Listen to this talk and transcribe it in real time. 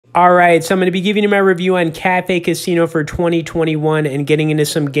All right, so I'm going to be giving you my review on Cafe Casino for 2021 and getting into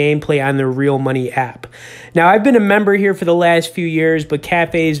some gameplay on the Real Money app. Now, I've been a member here for the last few years, but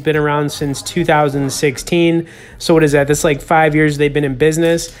Cafe's been around since 2016. So what is that? That's like 5 years they've been in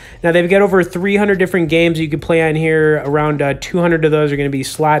business. Now, they've got over 300 different games you can play on here. Around 200 of those are going to be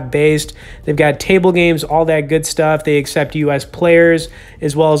slot-based. They've got table games, all that good stuff. They accept U.S. players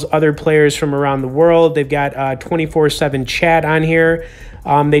as well as other players from around the world. They've got 24/7 chat on here.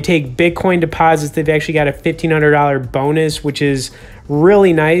 They take Bitcoin deposits. They've actually got a $1,500 bonus, which is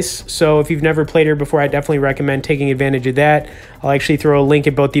really nice. So if you've never played here before, I definitely recommend taking advantage of that. I'll actually throw a link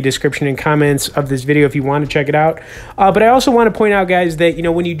in both the description and comments of this video if you want to check it out. But I also want to point out, guys, that,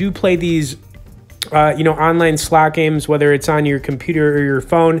 when you do play these online slot games, whether it's on your computer or your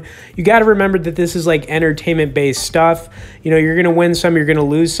phone, you got to remember that this is like entertainment-based stuff. You're going to win some, you're going to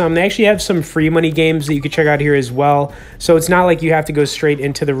lose some. They actually have some free money games that you can check out here as well. So it's not like you have to go straight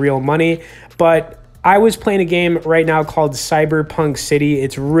into the real money. But I was playing a game right now called Cyberpunk City.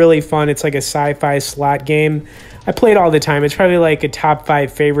 It's really fun. It's like a sci-fi slot game. I play it all the time. It's probably like a top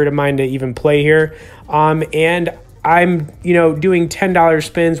 5 favorite of mine to even play here. And I'm, doing $10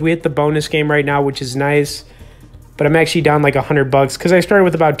 spins. We hit the bonus game right now, which is nice. But I'm actually down like $100 because I started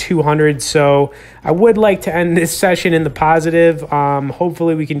with about 200. So I would like to end this session in the positive.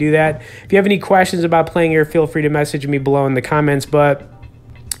 Hopefully we can do that. If you have any questions about playing here, feel free to message me below in the comments. But,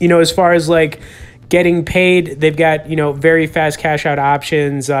 as far as like getting paid, they've got, very fast cash out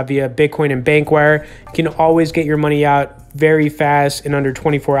options via Bitcoin and Bankwire. You can always get your money out very fast in under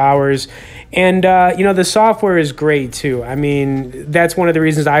 24 hours. And, the software is great too. I mean, that's one of the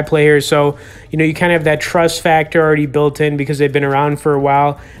reasons I play here. So, you kind of have that trust factor already built in because they've been around for a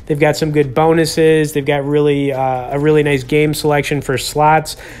while. They've got some good bonuses. They've got really a really nice game selection for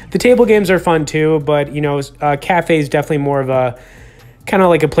slots. The table games are fun too, but, Cafe is definitely more of a kind of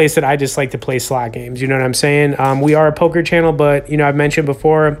like a place that I just like to play slot games. You know what I'm saying? We are a poker channel, but, I've mentioned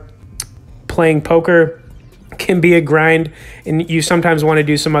before, playing poker can be a grind, and you sometimes want to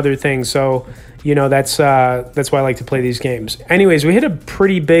do some other things. So, that's why I like to play these games. Anyways, we hit a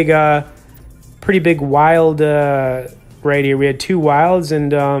pretty big wild right here. We had 2 wilds,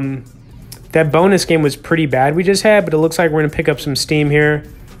 and that bonus game was pretty bad we just had, but it looks like we're going to pick up some steam here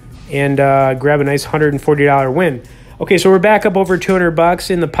and grab a nice $140 win. Okay, so we're back up over $200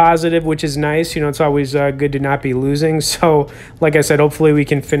 in the positive, which is nice. It's always good to not be losing. So, like I said, hopefully we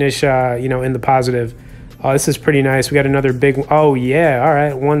can finish, in the positive. Oh, this is pretty nice. We got another big, oh yeah, all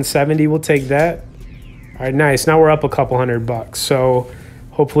right, 170, we'll take that. All right, nice. Now we're up a couple $100. So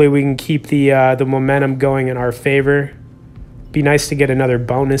hopefully we can keep the momentum going in our favor. Be nice to get another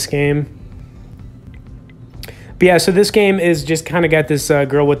bonus game. But yeah, so this game is just kind of got this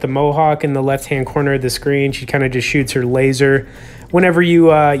girl with the mohawk in the left-hand corner of the screen. She kind of just shoots her laser whenever you,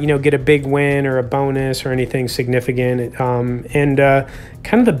 get a big win or a bonus or anything significant. And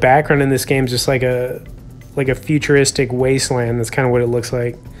kind of the background in this game is just like a futuristic wasteland. That's kind of what it looks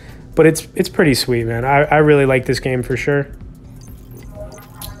like. But it's pretty sweet, man. I really like this game for sure. All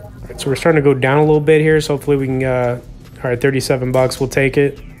right, so we're starting to go down a little bit here. So hopefully we can, all right, $37, we'll take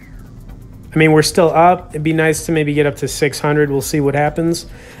it. I mean, we're still up. It'd be nice to maybe get up to 600. We'll see what happens.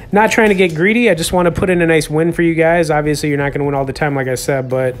 Not trying to get greedy. I just want to put in a nice win for you guys. Obviously, you're not going to win all the time, like I said.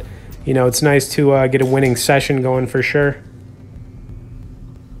 But, it's nice to get a winning session going for sure.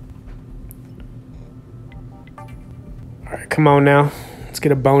 All right, come on now. Let's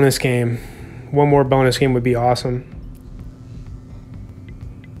get a bonus game. One more bonus game would be awesome.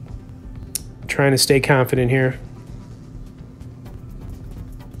 Trying to stay confident here.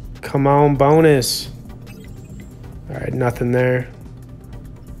 Come on, bonus. All right, nothing there.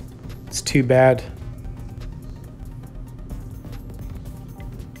 It's too bad.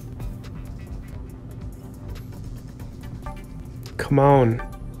 Come on.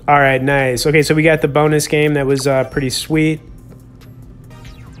 All right, nice. Okay, so we got the bonus game. That was pretty sweet.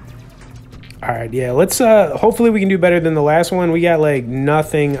 All right, yeah, let's hopefully we can do better than the last one. We got like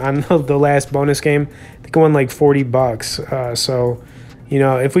nothing on the last bonus game. I think I won like $40. So,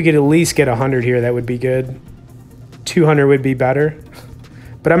 if we could at least get 100 here, that would be good. 200 would be better.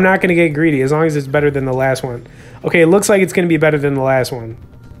 But I'm not going to get greedy as long as it's better than the last one. Okay, it looks like it's going to be better than the last one.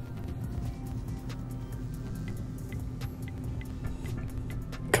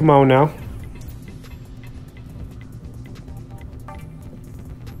 Come on now.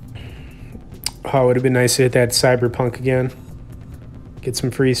 Oh, it would have been nice to hit that Cyberpunk again. Get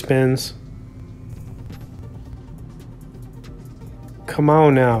some free spins. Come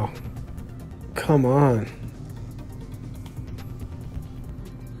on now. Come on.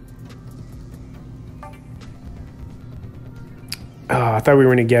 Oh, thought we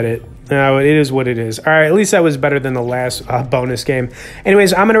were going to get it. No, it is what it is. All right, at least that was better than the last bonus game.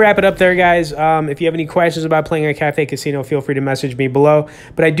 Anyways, I'm going to wrap it up there, guys. If you have any questions about playing at Cafe Casino, feel free to message me below.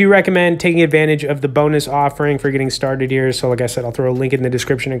 But I do recommend taking advantage of the bonus offering for getting started here. So like I said, I'll throw a link in the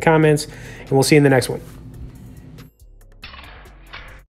description and comments, and we'll see you in the next one.